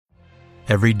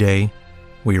Every day,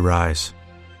 we rise,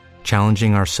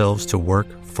 challenging ourselves to work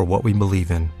for what we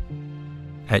believe in.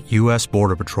 At U.S.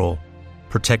 Border Patrol,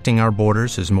 protecting our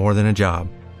borders is more than a job.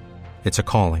 It's a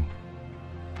calling.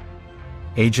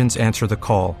 Agents answer the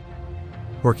call,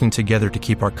 working together to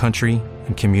keep our country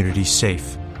and communities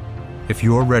safe. If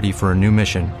you are ready for a new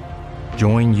mission,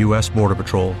 join U.S. Border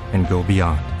Patrol and go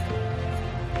beyond.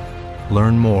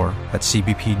 Learn more at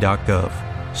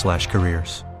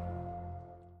cbp.gov/careers.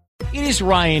 It is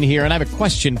Ryan here, and I have a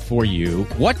question for you.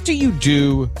 What do you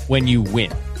do when you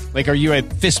win? Like, are you a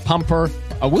fist pumper,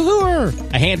 a woo-hooer,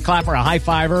 a hand clapper, a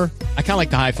high-fiver? I kind of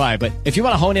like the high-five, but if you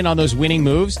want to hone in on those winning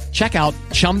moves, check out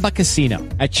Chumba Casino.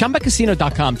 At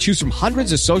ChumbaCasino.com, choose from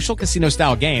hundreds of social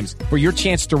casino-style games for your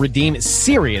chance to redeem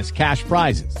serious cash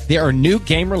prizes. There are new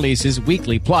game releases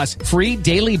weekly, plus free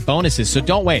daily bonuses, so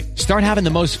don't wait. Start having the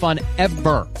most fun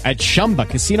ever at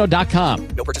ChumbaCasino.com.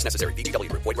 No purchase necessary. VGW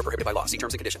Group. Void where prohibited by law. See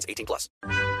terms and conditions. 18+.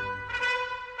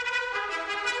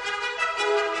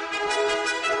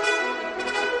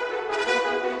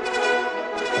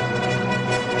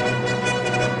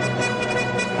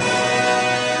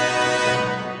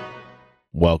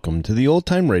 Welcome to the Old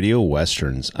Time Radio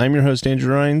Westerns. I'm your host,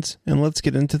 Andrew Rines, and let's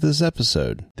get into this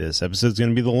episode. This episode is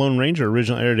going to be The Lone Ranger.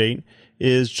 Original air date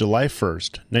is July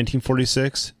 1st,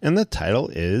 1946, and the title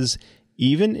is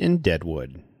Even in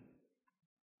Deadwood.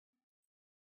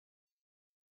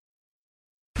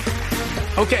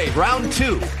 Okay, round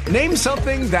two. Name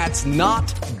something that's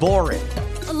not boring.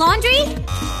 A laundry?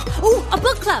 Ooh, a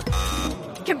book club.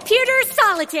 Computer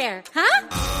solitaire, huh?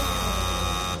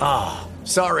 Ah,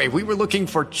 sorry, we were looking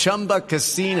for Chumba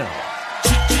Casino.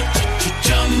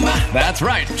 That's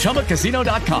right,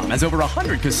 ChumbaCasino.com has over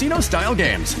 100 casino-style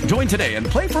games. Join today and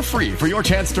play for free for your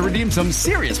chance to redeem some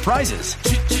serious prizes.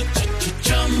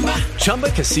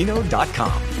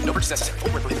 ChumbaCasino.com. No purchase necessary.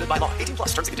 Void where prohibited by law. 18+.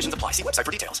 Terms and conditions apply. See website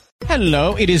for details.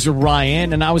 Hello, it is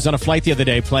Ryan, and I was on a flight the other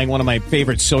day playing one of my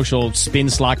favorite social spin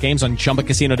slot games on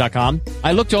ChumbaCasino.com.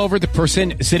 I looked over at the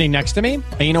person sitting next to me,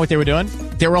 and you know what they were doing?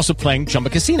 They were also playing Chumba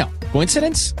Casino.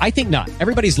 Coincidence? I think not.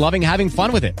 Everybody's loving having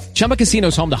fun with it. Chumba Casino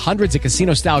is home to hundreds of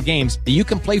casino-style games that you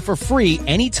can play for free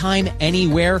anytime,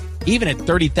 anywhere, even at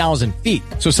 30,000 feet.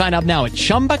 So sign up now at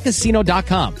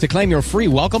ChumbaCasino.com to claim your free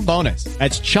welcome bonus.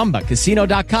 That's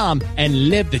ChumbaCasino.com and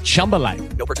live the Chumba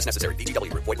life. No purchase necessary. VGW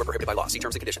Group. Void where prohibited by law. See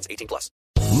terms and conditions. 18+.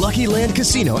 Lucky Land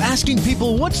Casino, asking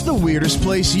people, what's the weirdest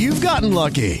place you've gotten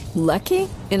lucky? Lucky?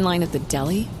 In line at the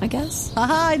deli, I guess?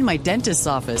 Aha, in my dentist's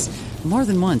office. More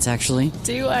than once, actually.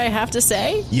 Do I have to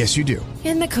say? Yes, you do.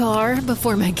 In the car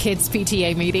before my kids'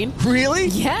 PTA meeting. Really?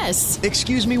 Yes.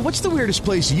 Excuse me, what's the weirdest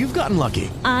place you've gotten lucky?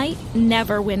 I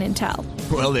never win and tell.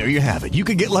 Well, there you have it. You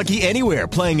can get lucky anywhere,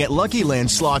 playing at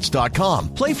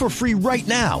LuckyLandSlots.com. Play for free right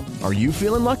now. Are you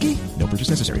feeling lucky? No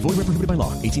purchase necessary. Void where prohibited by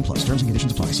law. 18+. Terms and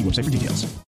conditions apply. See website for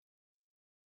details.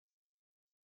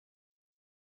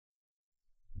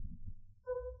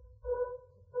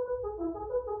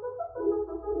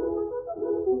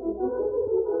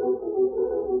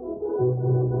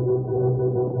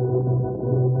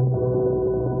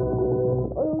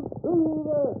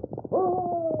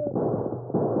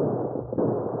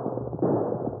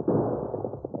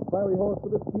 Fiery horse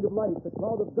with the speed of light, a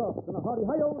cloud of dust, and a hearty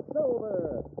hi-yo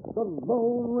silver, the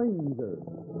Lone Ranger.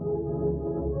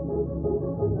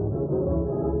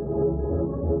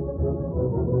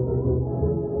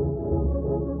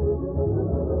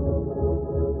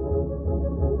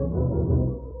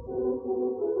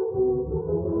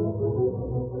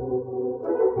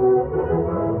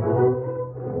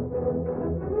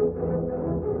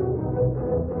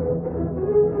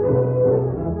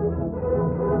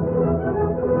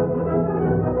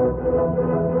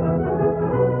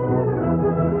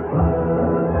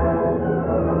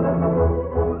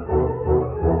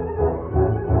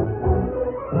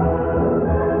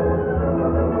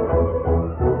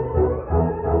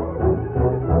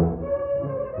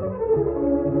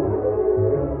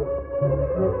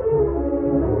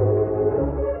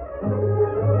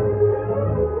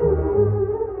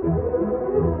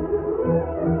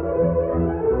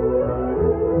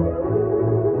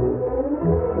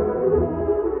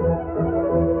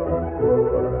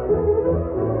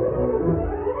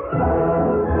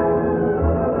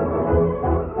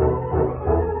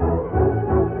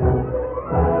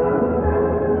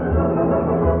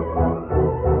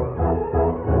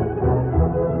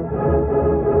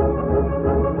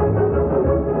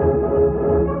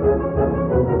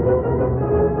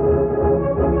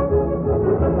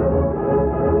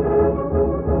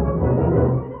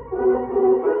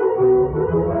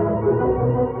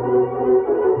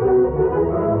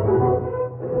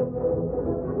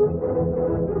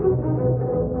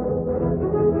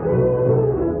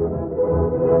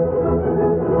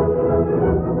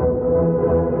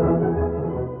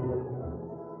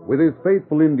 his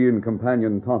faithful Indian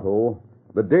companion Tonto,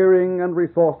 the daring and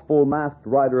resourceful masked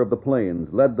rider of the plains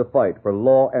led the fight for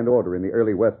law and order in the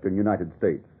early western United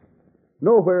States.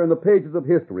 Nowhere in the pages of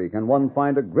history can one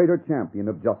find a greater champion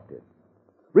of justice.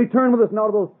 Return with us now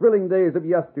to those thrilling days of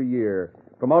yesteryear.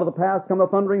 From out of the past come the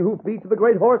thundering hoofbeats of the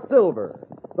great horse Silver.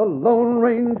 The Lone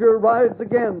Ranger rides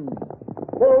again.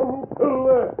 Whoa,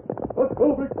 Silver! Let's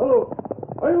go, big fellow!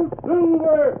 I'm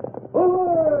Silver!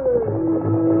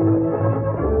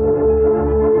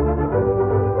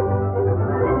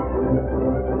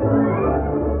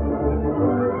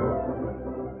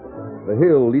 The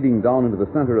hill leading down into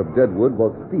the center of Deadwood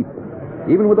was steep.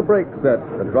 Even with the brakes set,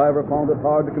 the driver found it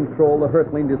hard to control the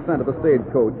hurtling descent of the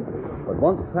stagecoach. But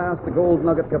once past the Gold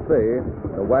Nugget Cafe,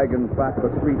 the wagon tracked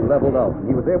the street leveled out, and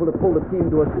he was able to pull the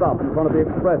team to a stop in front of the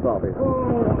express office.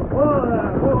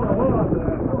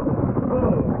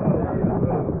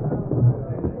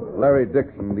 Larry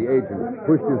Dixon, the agent,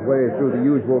 pushed his way through the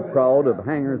usual crowd of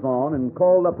hangers-on and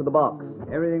called up to the box.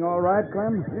 Everything all right,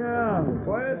 Clem? Yeah,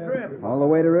 quiet trip. All the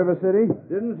way to River City?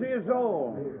 Didn't see a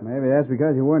soul. Maybe that's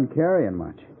because you weren't carrying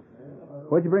much.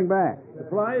 What'd you bring back?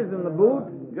 Supplies in the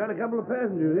boot. Got a couple of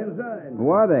passengers inside.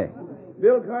 Who are they?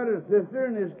 Bill Carter's sister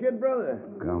and his kid brother.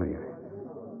 Golly.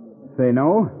 Say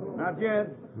no? Not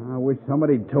yet. I wish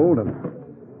somebody'd told him.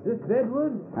 This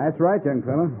Deadwood? That's right, young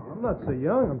fella. I'm not so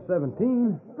young. I'm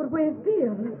 17. But where's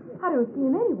Bill? I don't see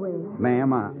him anywhere.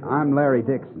 Ma'am, I'm Larry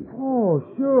Dixon. Oh,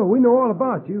 sure. We know all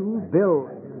about you. Bill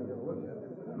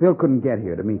couldn't get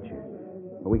here to meet you.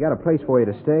 But we got a place for you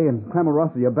to stay, and Clem will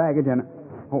rustle your baggage, and...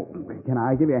 Oh, can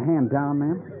I give you a hand down,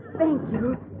 ma'am? Thank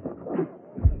you.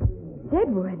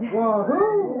 Deadwood.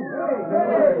 Wahoo!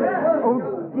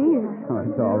 Oh, dear. Oh,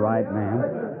 it's all right,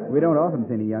 ma'am. We don't often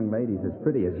see any young ladies as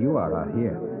pretty as you are out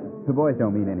here. The boys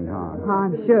don't mean any harm.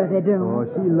 I'm sure they don't. Oh,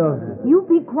 she loves it. You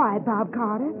be quiet, Bob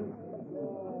Carter.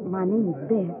 My name is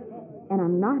Beth, and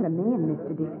I'm not a man, Mr.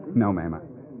 Dixon. No, ma'am.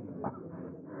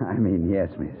 I mean,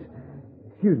 yes, miss.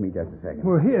 Excuse me just a second.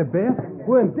 We're here, Beth.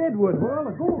 We're in Deadwood, where all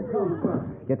the gold comes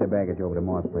from. Get the baggage over to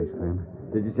Ma's place, Clem.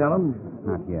 Did you tell him?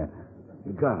 Not yet.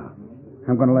 You got him.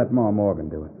 I'm going to let Ma Morgan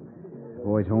do it. The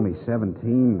boy's only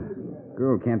 17.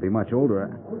 Girl can't be much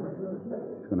older.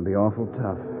 It's going to be awful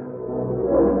tough.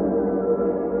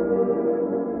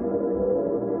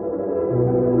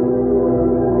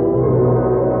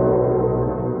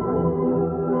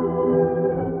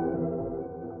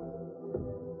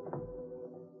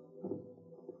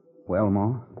 Well,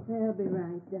 Ma? They'll be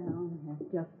right down. I'm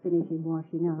just finishing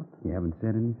washing up. You haven't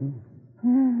said anything?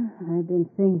 I've been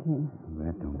thinking.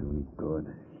 That don't do any good.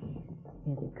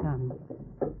 Here they come.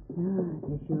 I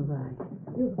guess you're right.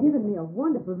 You've given me a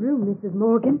wonderful room, Mrs.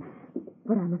 Morgan,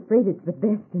 but I'm afraid it's the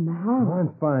best in the house.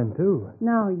 Mine's fine, too.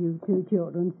 Now you two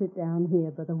children sit down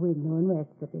here by the window and rest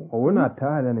a bit. Oh, we're not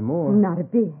tired anymore. Not a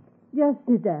bit. Just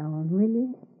sit down, will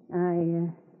you?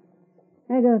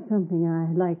 I got something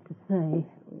I'd like to say.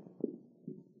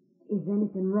 Is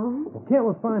anything wrong? Well, can't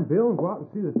we find Bill and go out and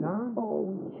see the town?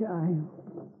 Oh, child.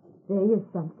 There is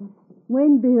something.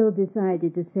 When Bill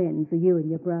decided to send for you and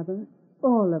your brother,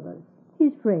 all of us,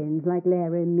 his friends like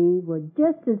Larry and me, were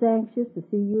just as anxious to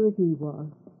see you as he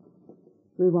was.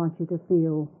 We want you to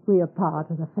feel we're part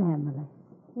of the family.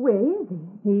 Where is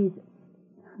he?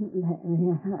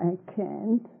 Larry, I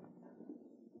can't.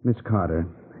 Miss Carter,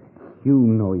 you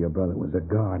know your brother was a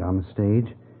guard on the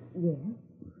stage. Yes.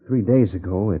 3 days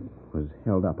ago, it was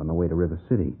held up on the way to River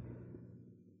City.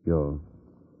 Your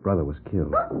brother was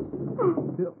killed.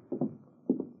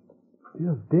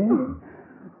 Bill's dead?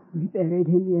 We buried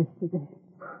him yesterday.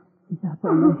 He's up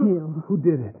on the hill. Who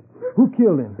did it? Who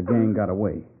killed him? The gang got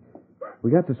away. We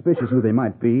got suspicious who they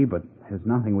might be, but there's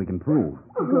nothing we can prove.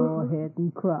 Go ahead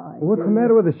and cry. What's the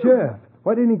matter with the sheriff?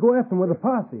 Why didn't he go after him with a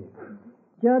posse?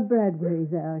 Judd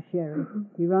Bradbury's our sheriff.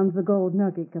 He runs the Gold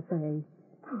Nugget Cafe.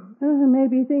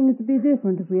 Maybe things would be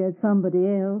different if we had somebody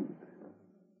else.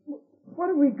 What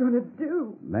are we going to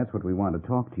do? That's what we want to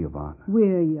talk to you about.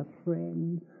 We're your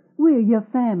friends. We're your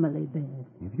family, Beth.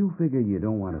 If you figure you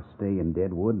don't want to stay in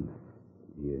Deadwood,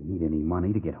 you need any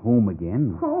money to get home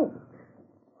again. Home?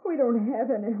 We don't have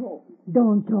any home.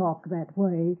 Don't talk that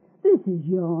way. This is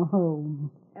your home.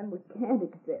 And we can't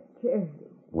accept charity.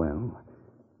 Well,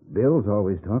 Bill's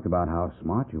always talked about how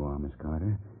smart you are, Miss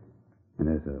Carter. And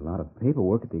there's a lot of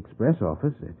paperwork at the express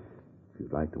office. If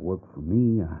you'd like to work for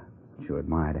me, I'd sure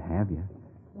admire to have you.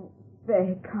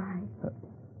 Very kind.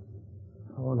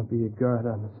 I want to be a guard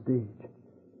on the stage.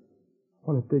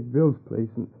 I want to take Bill's place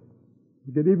and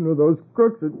get even with those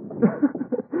crooks that...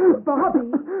 Bobby!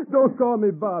 Don't call me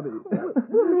Bobby.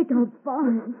 We'll make out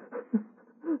fine.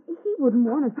 He wouldn't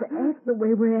want us to act the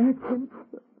way we're acting.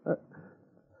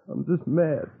 I'm just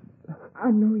mad.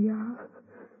 I know you are.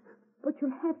 But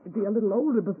you'll have to be a little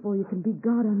older before you can be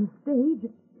God on the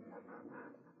stage.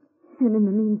 And in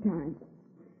the meantime,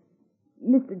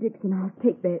 Mr. Dixon, I'll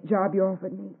take that job you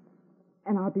offered me.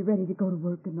 And I'll be ready to go to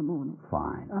work in the morning.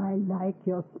 Fine. I like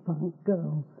your spunk,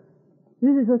 girl.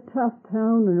 This is a tough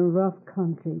town and a rough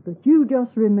country, but you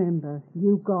just remember,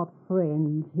 you got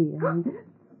friends here.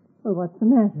 Well, what's the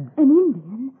matter? An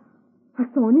Indian? I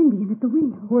saw an Indian at the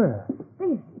window. Where?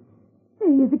 There. There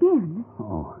he is again.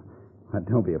 Oh, well,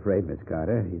 don't be afraid, Miss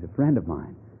Carter. He's a friend of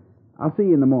mine. I'll see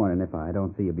you in the morning if I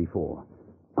don't see you before.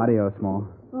 Adios, Small.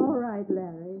 All right,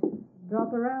 Larry.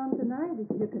 Drop around tonight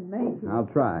if you can make it. I'll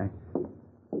try.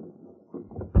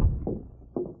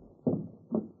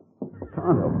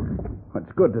 Tonto,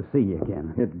 it's good to see you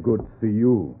again. It's good to see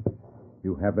you.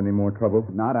 You have any more trouble?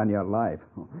 Not on your life.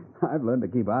 I've learned to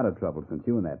keep out of trouble since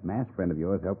you and that masked friend of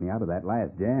yours helped me out of that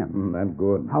last jam. That's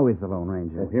good. How is the Lone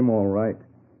Ranger? Oh, him all right.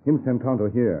 Him sent Tonto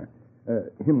here.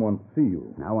 Him wants to see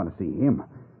you. I want to see him.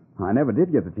 I never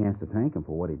did get the chance to thank him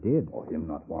for what he did. Oh, him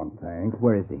not want thanks.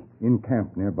 Where is he? In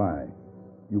camp nearby.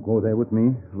 You go there with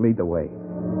me? Lead the way.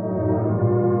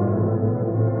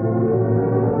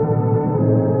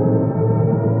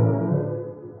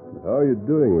 How are you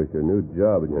doing with your new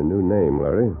job and your new name,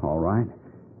 Larry? All right.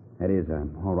 That is,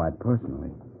 I'm all right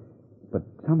personally. But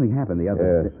something happened the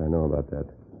other Yes, I know about that.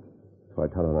 That's why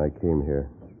Tonto and I came here.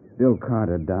 Bill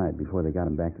Carter died before they got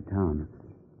him back to town.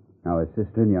 Now his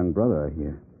sister and young brother are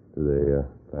here. Do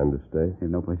they plan to stay? They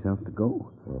have no place else to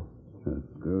go. Oh. The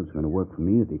girl's going to work for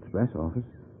me at the express office.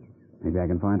 Maybe I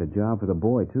can find a job for the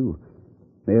boy, too.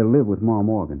 They'll live with Ma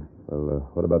Morgan. Well,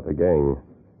 what about the gang?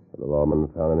 Have the lawmen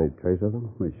found any trace of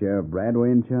them? With Sheriff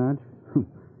Bradway in charge?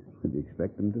 Would you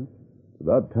expect them to? It's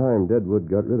about time Deadwood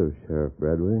got rid of Sheriff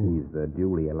Bradway. He's the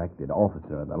duly elected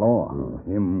officer of the law.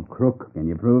 Him crook. Can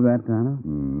you prove that, Tonto?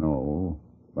 No.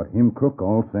 But him crook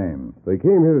all same. We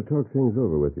came here to talk things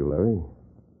over with you, Larry.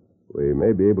 We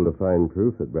may be able to find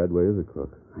proof that Bradway is a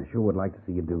crook. I sure would like to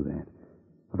see you do that.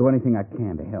 I'll do anything I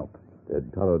can to help.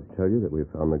 Did Tonto tell you that we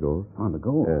found the gold? Found the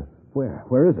gold? Yes. Where?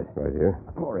 Where is it? Right here.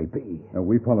 Glory be.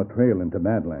 We follow trail into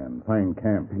Badland. Find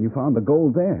camp. And you found the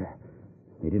gold there.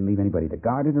 They didn't leave anybody to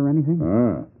guard it or anything?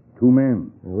 2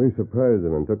 men. We surprised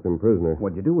them and took them prisoner.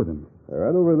 What'd you do with them? They're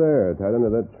right over there, tied under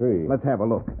that tree. Let's have a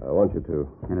look. I want you to.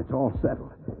 And it's all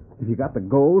settled. If you got the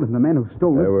gold and the men who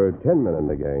stole it... There were 10 men in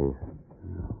the gang.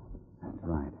 Oh, that's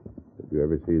right. Did you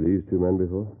ever see these 2 men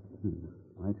before?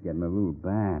 Life's getting a little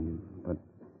bad, but...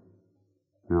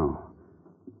 No.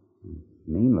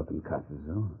 Mean-looking cusses,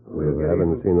 though. You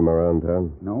haven't seen them around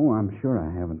town? No, I'm sure I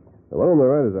haven't. The one on the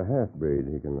right is a half-breed.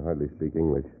 He can hardly speak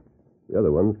English. The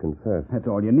other ones confess. That's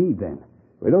all you need, then.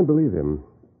 We don't believe him.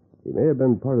 He may have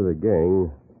been part of the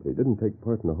gang, but he didn't take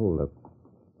part in the holdup.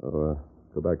 Oh,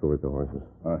 go back over to the horses.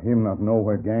 Him not know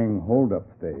where gang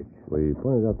holdup stayed. We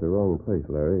pointed out the wrong place,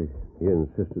 Larry. He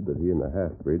insisted that he and the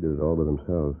half-breed did it all by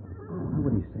themselves. Why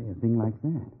would he say a thing like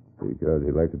that? Because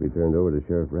he'd like to be turned over to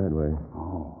Sheriff Bradway.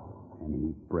 Oh, and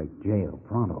he'd break jail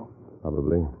pronto.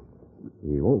 Probably.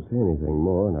 He won't say anything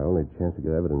more, and our only chance to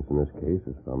get evidence in this case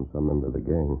is from some member of the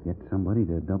gang. Get somebody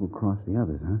to double-cross the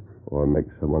others, huh? Or make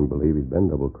someone believe he's been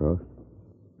double-crossed.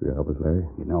 Will you help us, Larry?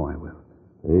 You know I will.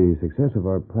 The success of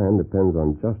our plan depends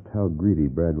on just how greedy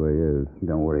Bradway is.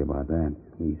 Don't worry about that.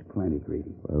 He's plenty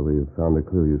greedy. Well, we've found a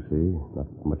clue, you see. Not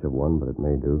much of one, but it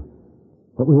may do.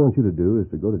 What we want you to do is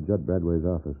to go to Judd Bradway's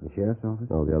office. The sheriff's office?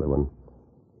 No, the other one.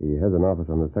 He has an office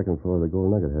on the second floor of the Gold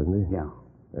Nugget, hasn't he? Yeah.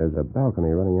 There's a balcony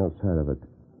running outside of it.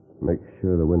 Make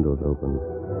sure the window's open.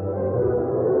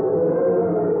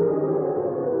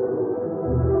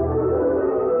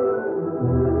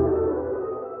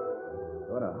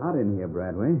 Sort of hot in here,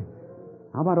 Bradway.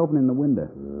 How about opening the window?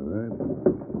 All right.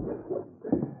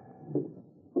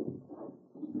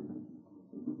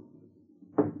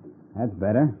 That's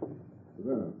better.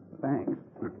 Yeah. Thanks.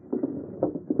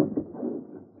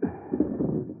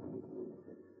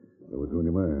 What's on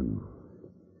your mind?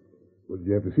 What did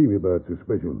you have to see me about so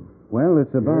special? Well,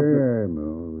 it's about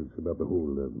no, it's about the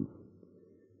holdup.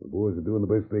 The boys are doing the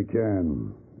best they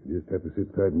can. You just have to sit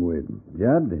tight and wait.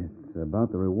 Judd, it's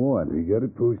about the reward. We got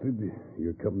it posted.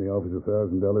 Your company offers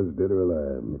 $1,000 dead or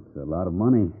alive. It's a lot of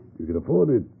money. You can afford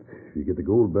it. If you get the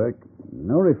gold back.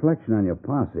 No reflection on your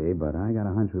posse, but I got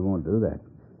a hunch we won't do that.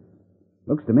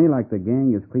 Looks to me like the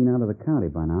gang is clean out of the county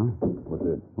by now. What's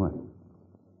that? What?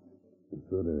 I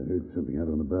thought I heard something out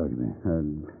on the balcony.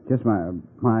 Just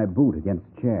my boot against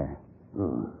the chair.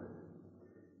 Oh.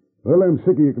 Well, I'm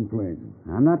sick of your complaining.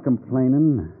 I'm not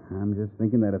complaining. I'm just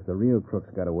thinking that if the real crooks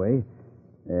got away,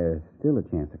 there's still a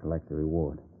chance to collect the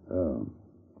reward. Oh.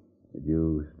 Would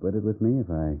you split it with me if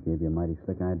I gave you a mighty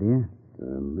slick idea?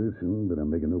 Listen, but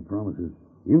I'm making no promises.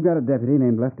 You've got a deputy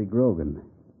named Lefty Grogan.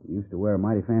 He used to wear a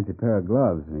mighty fancy pair of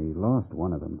gloves, and he lost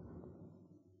one of them.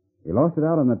 He lost it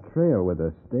out on the trail where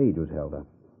the stage was held up.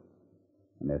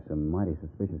 And there's some mighty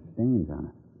suspicious stains on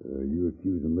it. Are you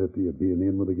accusing Lefty of being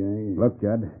in with the gang? Look,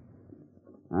 Judd,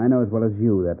 I know as well as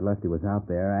you that Lefty was out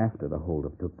there after the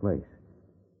holdup took place.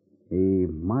 He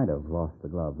might have lost the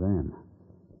glove then.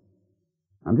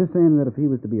 I'm just saying that if he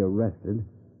was to be arrested,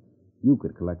 you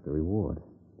could collect the reward.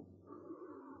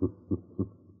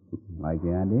 Like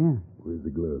the idea? Where's the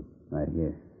glove? Right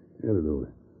here. Hand it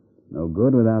over. No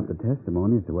good without the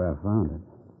testimony as to where I found it.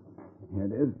 Here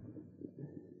it is.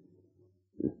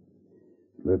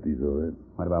 Lefty's all right.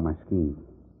 What about my scheme?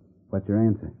 What's your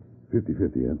answer?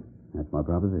 50-50, huh? That's my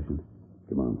proposition.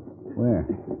 Come on. Where?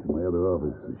 To my other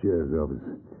office, the sheriff's office.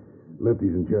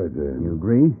 Lefty's in charge there. You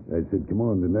agree? I said, come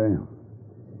on, didn't I?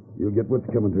 You'll get what's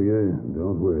coming to you.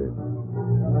 Don't worry.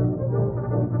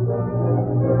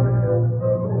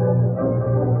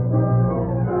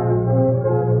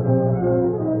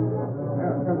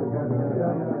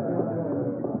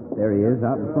 There he is,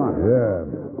 out in front. Yeah.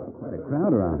 Quite a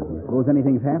crowd around him. Suppose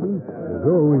anything's happened? There's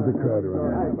always a crowd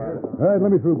around. All right,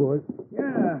 let me through, boys.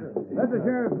 Yeah, let the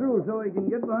sheriff through so he can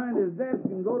get behind his desk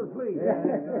and go to sleep.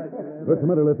 What's the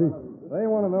matter, Lefty? They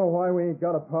want to know why we ain't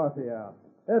got a posse out.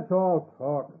 It's all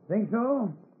talk. Think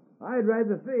so? I drive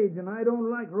the stage, and I don't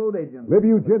like road agents. Maybe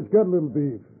you gents got a little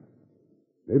beef.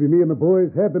 Maybe me and the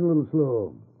boys have been a little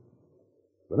slow.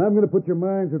 But I'm going to put your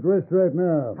minds at rest right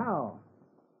now. How?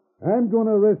 I'm going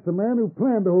to arrest the man who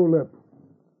planned the whole up.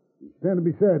 He's standing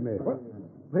beside me. What?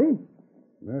 Me?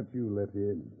 Not you,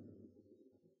 Lefty.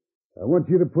 I want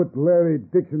you to put Larry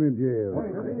Dixon in jail.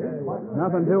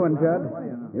 Nothing doing, Judd.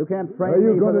 You can't frame Are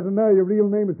you me going for to deny your real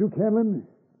name is Duke Hanlon?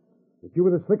 That you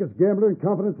were the slickest gambler and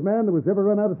confidence man that was ever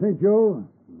run out of St. Joe?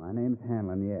 My name's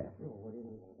Hanlon, yes.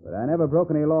 But I never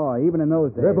broke any law, even in those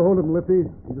days. Never hold him, Lefty.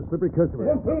 He's a slippery customer.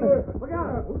 Look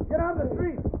out! Get out of the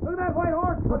street! Look at that white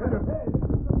horse! Look at him!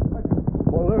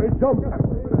 Well, Larry, jump!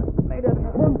 Made it!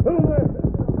 Come on, fill there!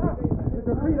 Did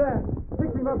you see that?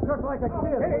 Picked him up just like a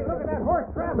kid. Hey, look at that horse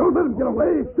trap! Don't let him get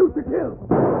away! Shoot to kill!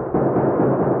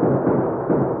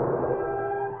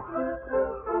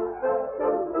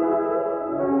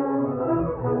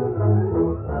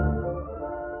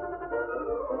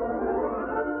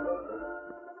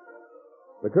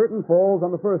 The curtain falls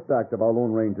on the first act of our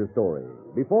Lone Ranger story.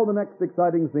 Before the next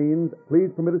exciting scenes, please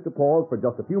permit us to pause for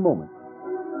just a few moments.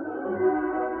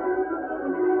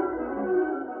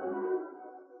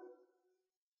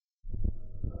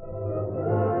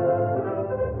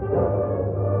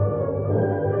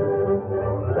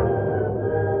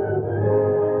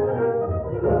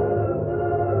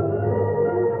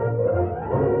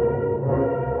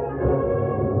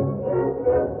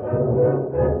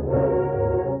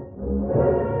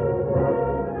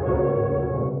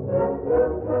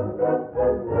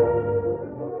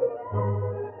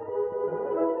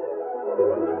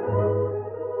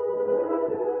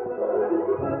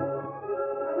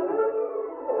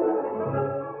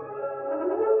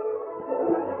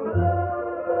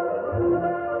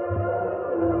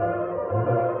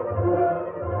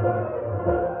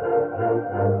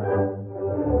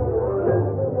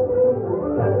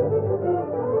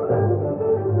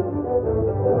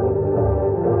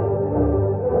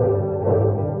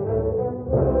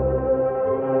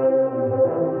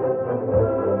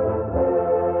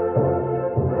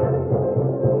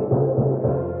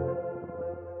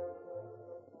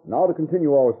 Now to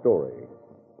continue our story.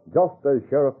 Just as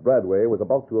Sheriff Bradway was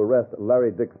about to arrest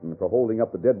Larry Dixon for holding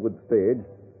up the Deadwood stage,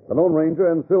 the Lone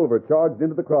Ranger and Silver charged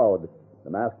into the crowd.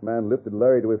 The masked man lifted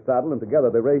Larry to his saddle, and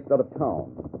together they raced out of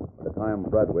town. By the time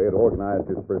Bradway had organized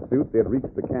his pursuit, they had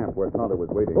reached the camp where Tonto was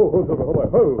waiting. Ho, Silver, ho,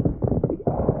 ho!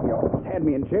 You almost had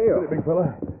me in jail. Big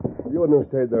fella, you wouldn't have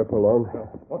stayed there for long.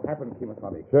 What happened,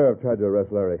 Kimasabi? Sheriff tried to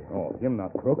arrest Larry. Oh, him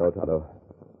not crook? No, Tonto.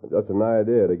 Just an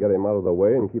idea to get him out of the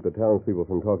way and keep the townspeople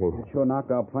from talking. It sure knocked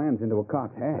our plans into a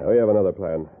cocked hat. Now, we have another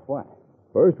plan. What?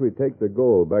 First, we take the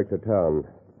gold back to town.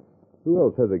 Who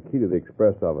else has a key to the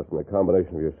express office and the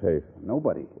combination of your safe?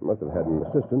 Nobody. You must have had an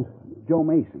assistant. Joe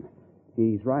Mason.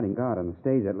 He's riding guard on the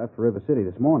stage that left for River City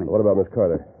this morning. What about Miss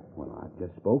Carter? Well, I've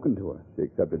just spoken to her. She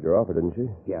accepted your offer, didn't she?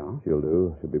 Yeah. She'll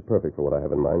do. She'll be perfect for what I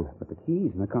have in mind. But the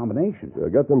keys and the combination. We'll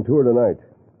get them to her tonight.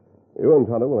 You and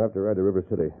Tonto will have to ride to River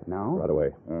City. Now? Right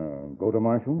away. Go to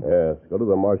Marshall? Yes. Go to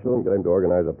the marshal and get him to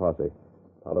organize a posse.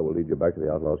 Tonto will lead you back to the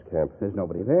outlaws' camp. There's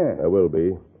nobody there. There will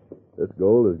be. This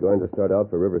gold is going to start out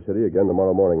for River City again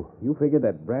tomorrow morning. You figured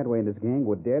that Bradway and his gang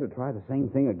would dare to try the same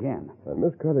thing again. When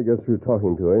Miss Carter gets through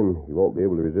talking to him, he won't be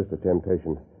able to resist the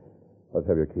temptation. Let's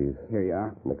have your keys. Here you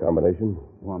are. And the combination?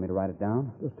 You want me to write it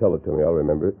down? Just tell it to me. I'll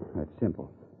remember it. That's simple.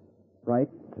 Right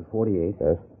to 48.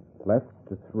 Yes. Left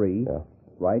to 3. Yeah.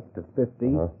 Right to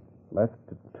 50. Left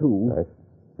to 2. Right.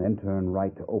 Then turn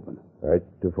right to open. Right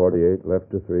to 48, left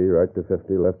to 3, right to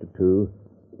 50, left to 2,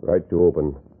 right to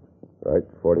open. Right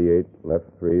 48, left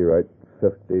 3, right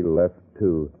 50, left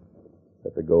 2.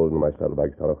 That's the gold in my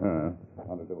saddlebags, Tonto.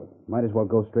 How to do it? Might as well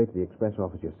go straight to the express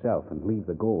office yourself and leave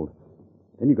the gold.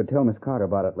 Then you could tell Miss Carter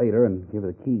about it later and give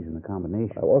her the keys and the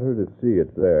combination. I want her to see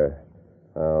it's there.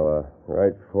 Now,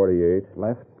 right 48.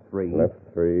 Left 3. Left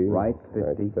 3. Right 50.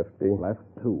 Right 50. Left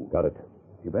 2. Got it.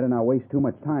 You better not waste too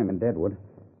much time in Deadwood.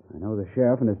 I know the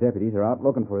sheriff and his deputies are out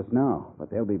looking for us now, but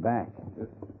they'll be back. Miss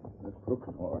Brooks,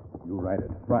 or you write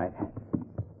it. Right.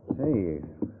 Say,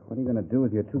 what are you going to do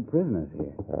with your 2 prisoners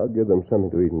here? I'll give them something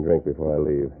to eat and drink before I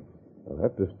leave. They'll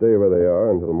have to stay where they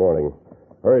are until morning.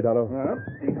 Hurry, Tonto.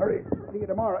 Hurry. See you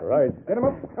tomorrow. Right. Get him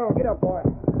up. Oh, get up, boy.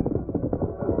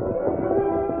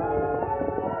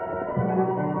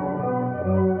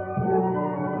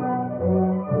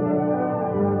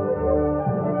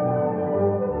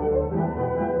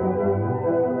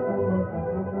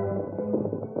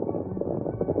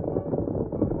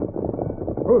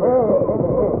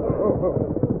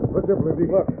 What's up, Lindy?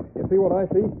 Look, you see what I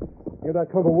see? Hear that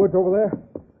clump of woods over there?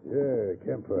 Yeah,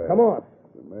 campfire. Come on.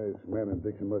 The masked man and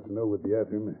Dixon must know we'd be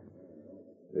after him.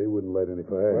 They wouldn't light any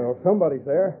fire. Well, somebody's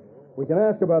there. We can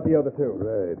ask about the other 2.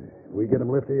 Right. We get them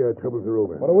lifty, our troubles are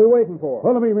over. What are we waiting for?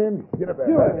 Follow me, men. Get up there.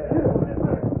 Nobody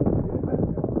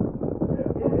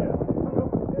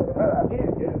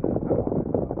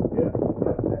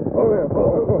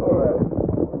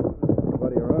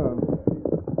around.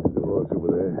 There's a horse over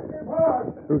there.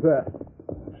 Who's that?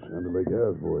 Sounded like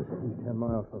ours, boys. 10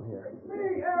 miles from here.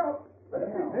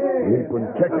 He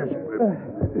couldn't catch us.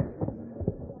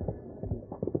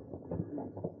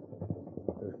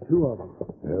 There's 2 of them.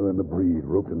 Hell in the breed,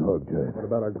 roped and hogtied. What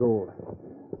about our gold?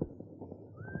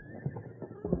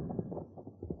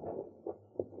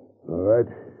 All right.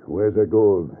 Where's our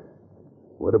gold?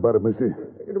 What about it, mister?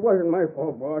 It wasn't my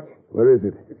fault, boss. Where is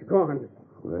it? It's gone.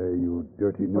 Why, you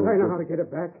dirty But nose. I know how to get it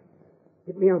back.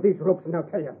 Get me out these ropes and I'll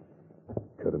tell you.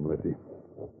 Cut him, Lefty.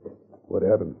 What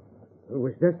happened? It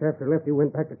was just after Lefty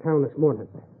went back to town this morning.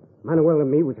 Manuel and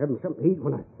me was having something to eat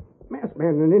when a masked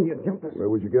man and an Indian jumped us. Where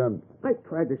was your gun? I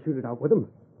tried to shoot it out with him.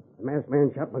 The masked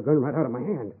man shot my gun right out of my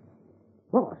hand.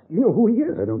 Boss, you know who he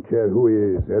is? I don't care who he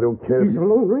is. I don't care. He's a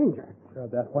Lone Ranger.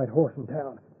 That white horse in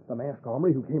town. The masked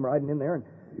hombre who came riding in there and...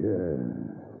 Yeah.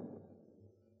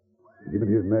 Has he been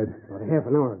here tonight? About a half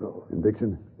an hour ago. And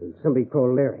Dixon? Somebody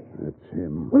called Larry. That's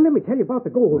him. Well, let me tell you about the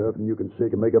gold. Nothing you can say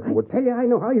can make up for what... Tell you, I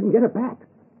know how you can get it back.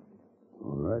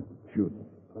 All right, shoot.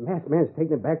 The masked man's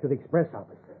taking it back to the express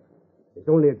office. There's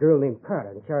only a girl named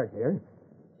Carter in charge there.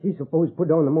 She's supposed to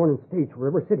put on the morning stage for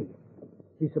River City.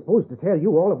 She's supposed to tell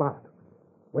you all about it.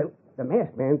 Well, the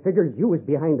masked man figures you was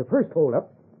behind the first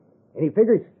hold-up, and he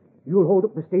figures you'll hold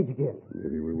up the stage again.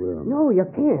 Maybe we will. No, you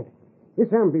can't.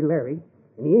 This hombre, Larry,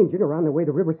 and the engine are on their way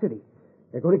to River City.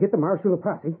 They're going to get the marshal and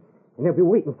posse, and they'll be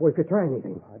waiting for you if you try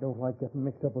anything. I don't like getting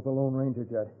mixed up with the Lone Ranger,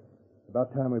 Jed.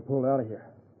 About time we pulled out of here.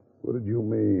 What did you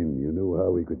mean? You knew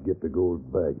how we could get the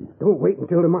gold back. Don't wait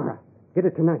until tomorrow. Get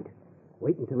it tonight.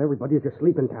 Wait until everybody's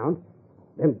asleep in town.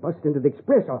 Then bust into the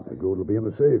express office. The gold will be in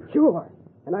the safe. Sure.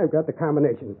 And I've got the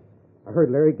combination. I heard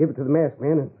Larry give it to the masked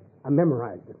man, and I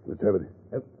memorized it. Let's have it.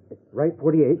 It's right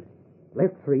 48,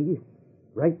 left 3,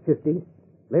 right 50,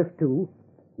 left 2,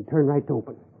 and turn right to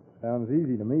open. Sounds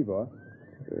easy to me, boss.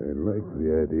 I like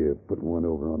the idea of putting one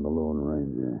over on the Lone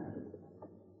Ranger.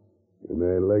 And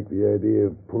I like the idea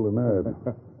of pulling out.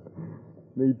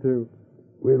 Me too.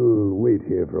 We'll wait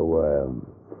here for a while.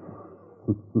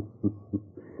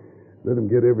 Let them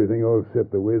get everything all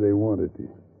set the way they want it.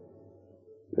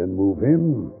 Then move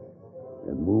in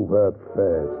and move out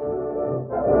fast.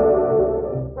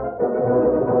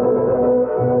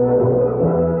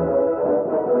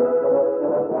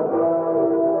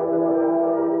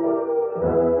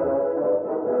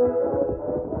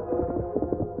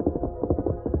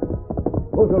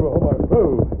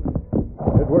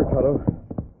 It worked, Tonto.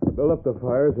 They built up the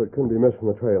fire so it couldn't be missed from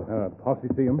the trail. Posse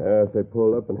see him? Yes, they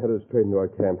pulled up and headed straight into our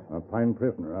camp. A fine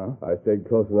prisoner, huh? I stayed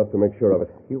close enough to make sure of it.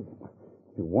 You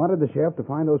wanted the sheriff to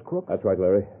find those crooks? That's right,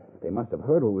 Larry. They must have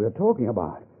heard what we were talking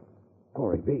about.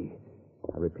 Glory be.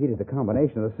 I repeated the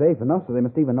combination of the safe enough so they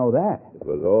must even know that. It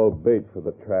was all bait for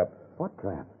the trap. What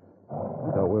trap?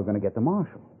 I thought we were going to get the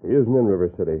marshal. He isn't in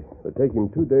River City. It'll take him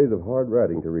 2 days of hard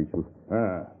riding to reach him.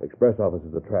 Express office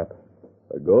is a trap.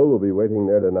 A gold will be waiting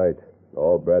there tonight.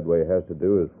 All Bradway has to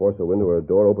do is force a window or a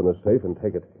door, open the safe, and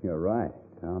take it. You're right.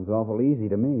 Sounds awful easy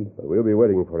to me. But we'll be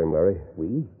waiting for him, Larry.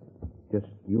 We? Just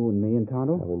you and me and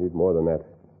Tonto? We need more than that.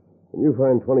 Can you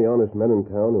find 20 honest men in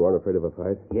town who aren't afraid of a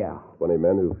fight? Yeah. 20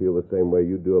 men who feel the same way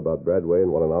you do about Bradway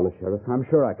and want an honest sheriff? I'm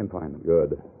sure I can find them.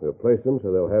 Good. We'll place them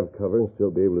so they'll have cover and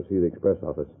still be able to see the express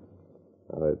office.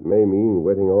 Now, it may mean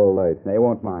waiting all night. They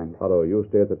won't mind. Otto, you'll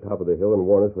stay at the top of the hill and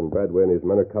warn us when Bradway and his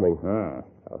men are coming.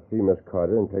 I'll see Miss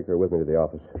Carter and take her with me to the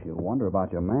office. She'll wonder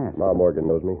about your mask. Ma Morgan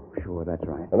knows me. Sure, that's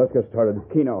right. And let's get started.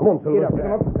 Keno. Come on, Silver. Get up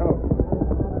there. Come on.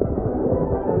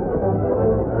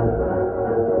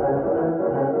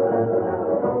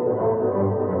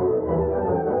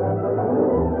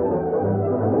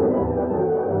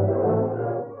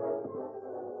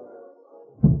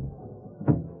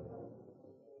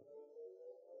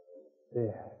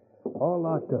 There. All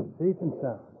locked up, safe and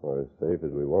sound. Or as safe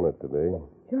as we want it to be.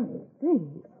 Just think.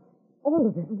 All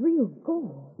of it real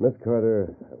gold. Miss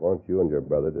Carter, I want you and your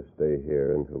brother to stay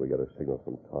here until we get a signal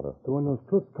from Tonto. So when those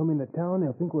crooks come into town,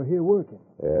 they'll think we're here working.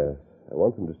 Yes. I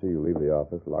want them to see you leave the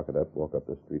office, lock it up, walk up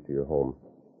the street to your home.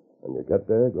 When you get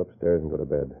there, go upstairs and go to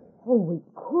bed. Oh, we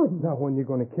couldn't. Not when you're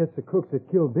going to catch the crooks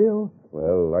that killed Bill.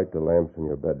 Well, light the lamps in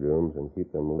your bedrooms and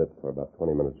keep them lit for about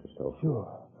 20 minutes or so. Sure.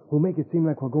 We'll make it seem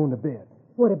like we're going to bed.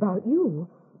 What about you?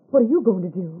 What are you going to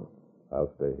do? I'll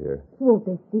stay here. Won't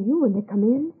they see you when they come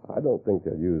in? I don't think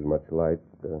they'll use much light.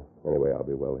 Anyway, I'll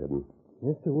be well hidden.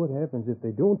 Mister, what happens if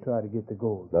they don't try to get the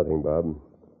gold? Nothing, Bob.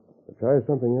 They'll try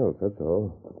something else, that's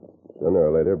all. Sooner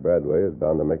or later, Bradway is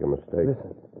bound to make a mistake.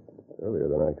 Listen. Earlier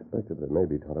than I expected, it may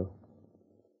be, Tonto.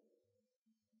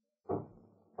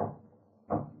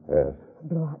 Yes.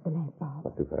 Blow out the lamp, Bob.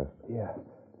 Not too fast. Yeah.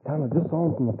 Tonto just saw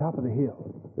him from the top of the hill.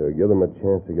 Give them a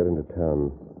chance to get into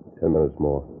town. 10 minutes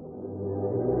more.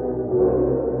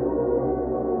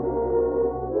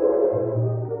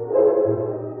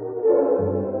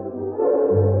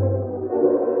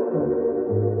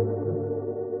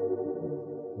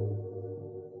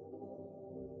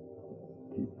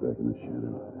 Keep back in the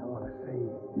shadow. I want to say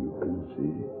You can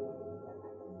see.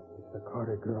 it's the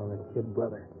Carter girl and kid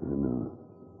brother. I know.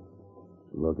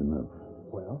 It's luck enough.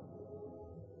 Well,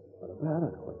 what about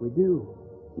it? What we do?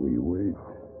 We wait.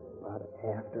 About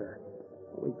after.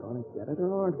 Are we going to get it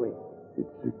or aren't we?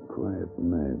 It's a quiet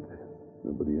night.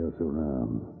 Nobody else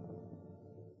around.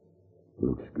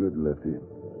 Looks good, Lefty.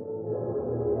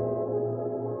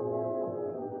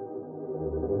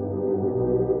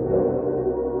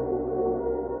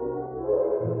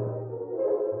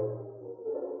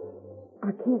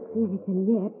 I can't see anything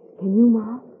yet. Can you,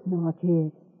 Ma? Not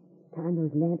yet. Time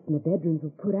those lamps in the bedrooms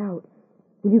were put out.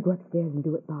 Will you go upstairs and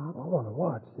do it, Bob? I want to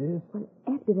watch, sis. Well,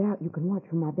 after that, you can watch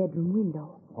from my bedroom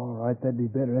window. All right, that'd be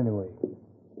better anyway.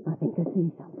 I think I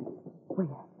see something. Where?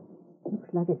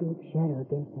 Looks like a big shadow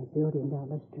against that building down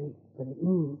the street, but it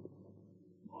moved.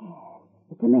 Yeah,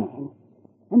 it's a man.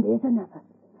 And there's another.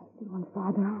 I see one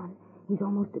farther on. He's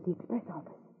almost at the express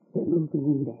office. They're moving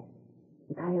in there.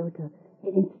 The coyotes are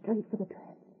heading straight for the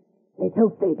trap. Let's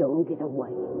hope they don't get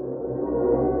away.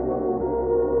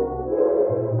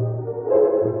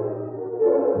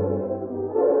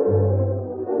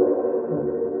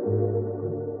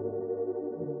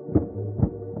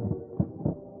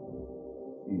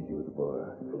 Easy with the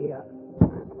bar. Yeah.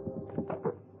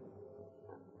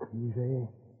 Easy.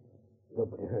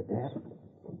 Nobody heard that.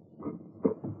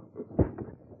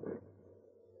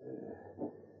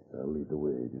 I'll lead the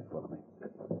way. Just follow me.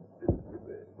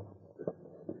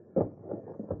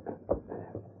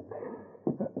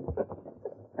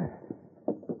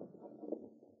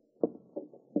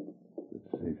 It's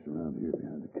safe around here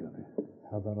behind the counter.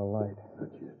 How about a light?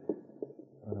 Not yet.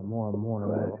 Or a more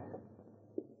light.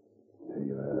 There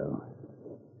you are, Al.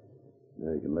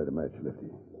 Now you can light a match,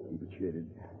 Lefty. Keep it shaded.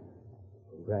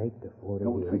 Right to 40.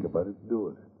 Don't think about it. Do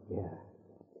it. Yeah.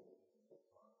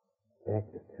 Back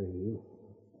to 3.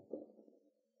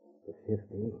 To 50.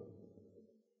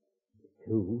 To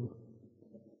 2.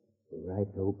 The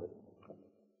right's open.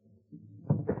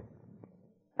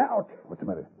 Ouch! What's the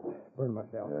matter? Burned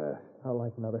myself. I'll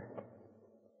light another.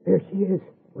 There she is.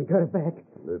 We got her back.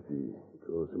 Lefty,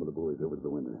 call some of the boys over to the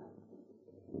window.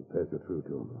 We'll pass her through to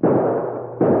them.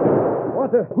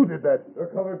 What the? Who did that?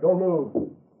 They're covered. Don't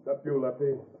move. Except you,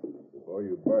 Lefty. Before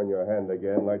you burn your hand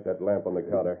again, light that lamp on the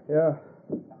counter. Yeah.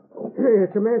 Hey,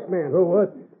 it's a masked man. So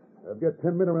what? I've got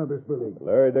 10 men around this building.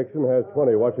 Larry Dixon has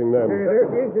 20 watching them. Hey,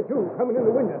 there's the engine, too, coming in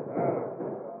the window.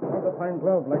 How's the fine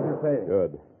glove, like you say?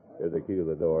 Good. Here's the key to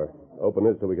the door. Open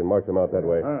it so we can march them out that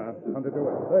way. Time to do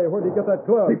it. Hey, where'd you get that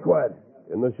glove? Be quiet.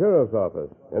 In the sheriff's office.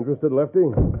 Interested, Lefty?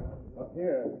 Up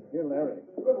here. Here, Larry.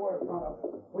 Good work,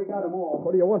 Tonto. We got them all.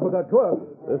 What do you want with that glove?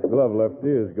 This glove,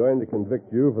 Lefty, is going to convict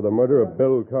you for the murder of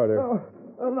Bill Carter. Oh,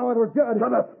 no, it was Judd.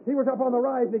 Shut up. He was up on the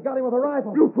rise and he got him with a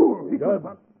rifle. You fool. He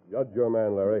Judge, your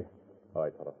man, Larry. All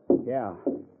right, Tonto. Yeah.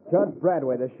 Judge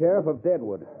Bradway, the sheriff of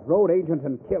Deadwood, road agent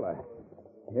and killer.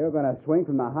 You're going to swing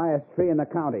from the highest tree in the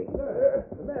county. The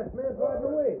masked man's riding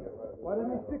away. Why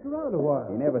didn't he stick around a while?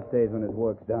 He never stays when his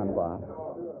work's done, Bob.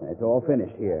 It's all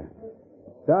finished here.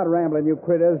 Start rambling, you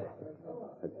critters.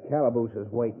 The calaboose is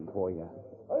waiting for you.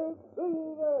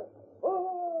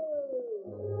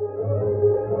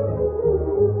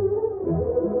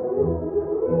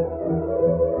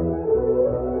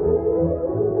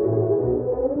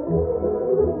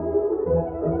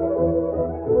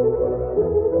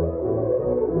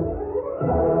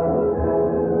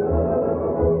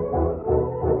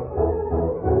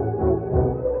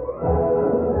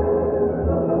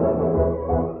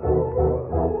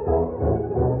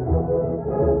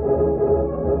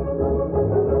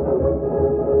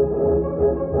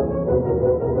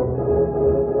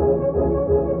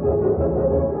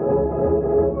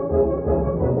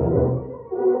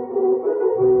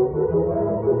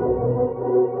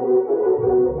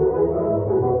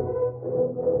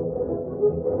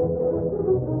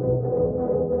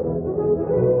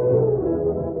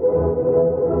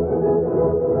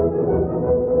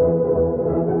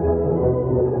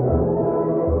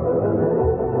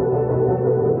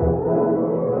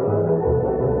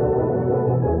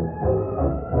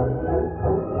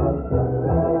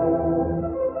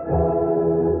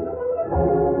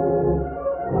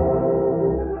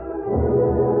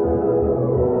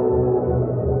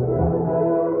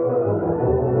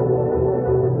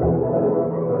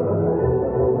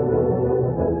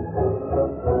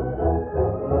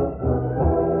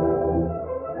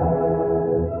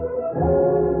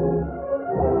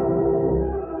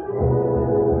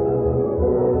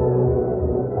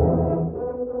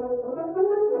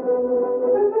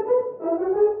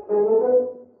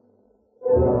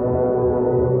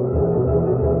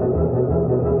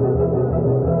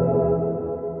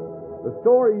 The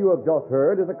story you have just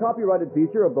heard is a copyrighted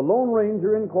feature of the Lone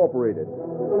Ranger Incorporated.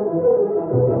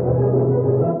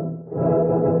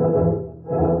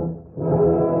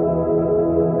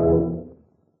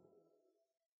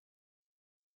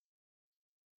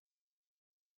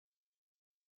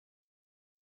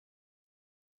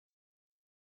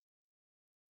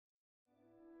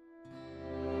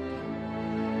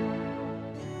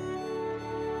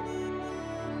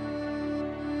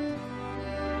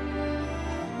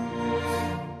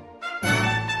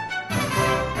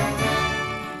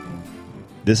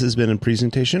 This has been a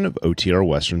presentation of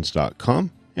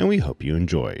OTRWesterns.com, and we hope you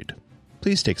enjoyed.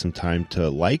 Please take some time to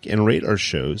like and rate our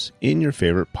shows in your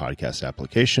favorite podcast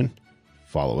application.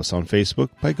 Follow us on Facebook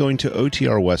by going to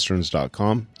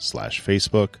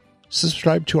OTRWesterns.com/Facebook.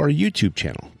 Subscribe to our YouTube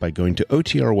channel by going to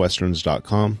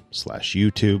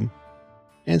OTRWesterns.com/YouTube.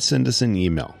 And send us an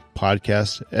email,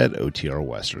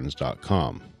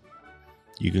 podcast@OTRWesterns.com.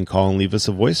 You can call and leave us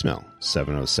a voicemail,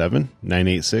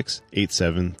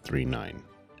 707-986-8739.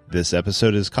 This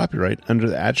episode is copyright under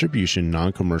the Attribution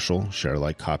Non-Commercial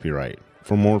Share-alike copyright.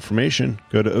 For more information,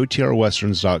 go to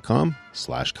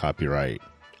OTRWesterns.com/copyright.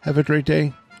 Have a great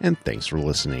day, and thanks for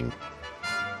listening.